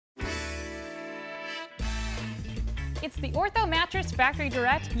It's the Ortho Mattress Factory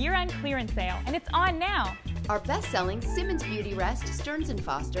Direct year-end clearance sale, and it's on now. Our best-selling Simmons Beauty Rest, Stearns &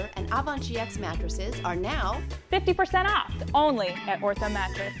 Foster, and Avant GX mattresses are now 50% off, only at Ortho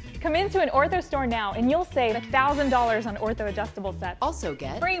Mattress. Come into an Ortho store now and you'll save $1,000 on Ortho adjustable sets. also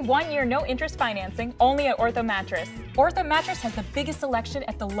get Free 1-year no-interest financing only at Ortho Mattress. Ortho Mattress has the biggest selection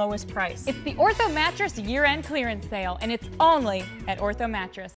at the lowest price. It's the Ortho Mattress year-end clearance sale, and it's only at Ortho Mattress.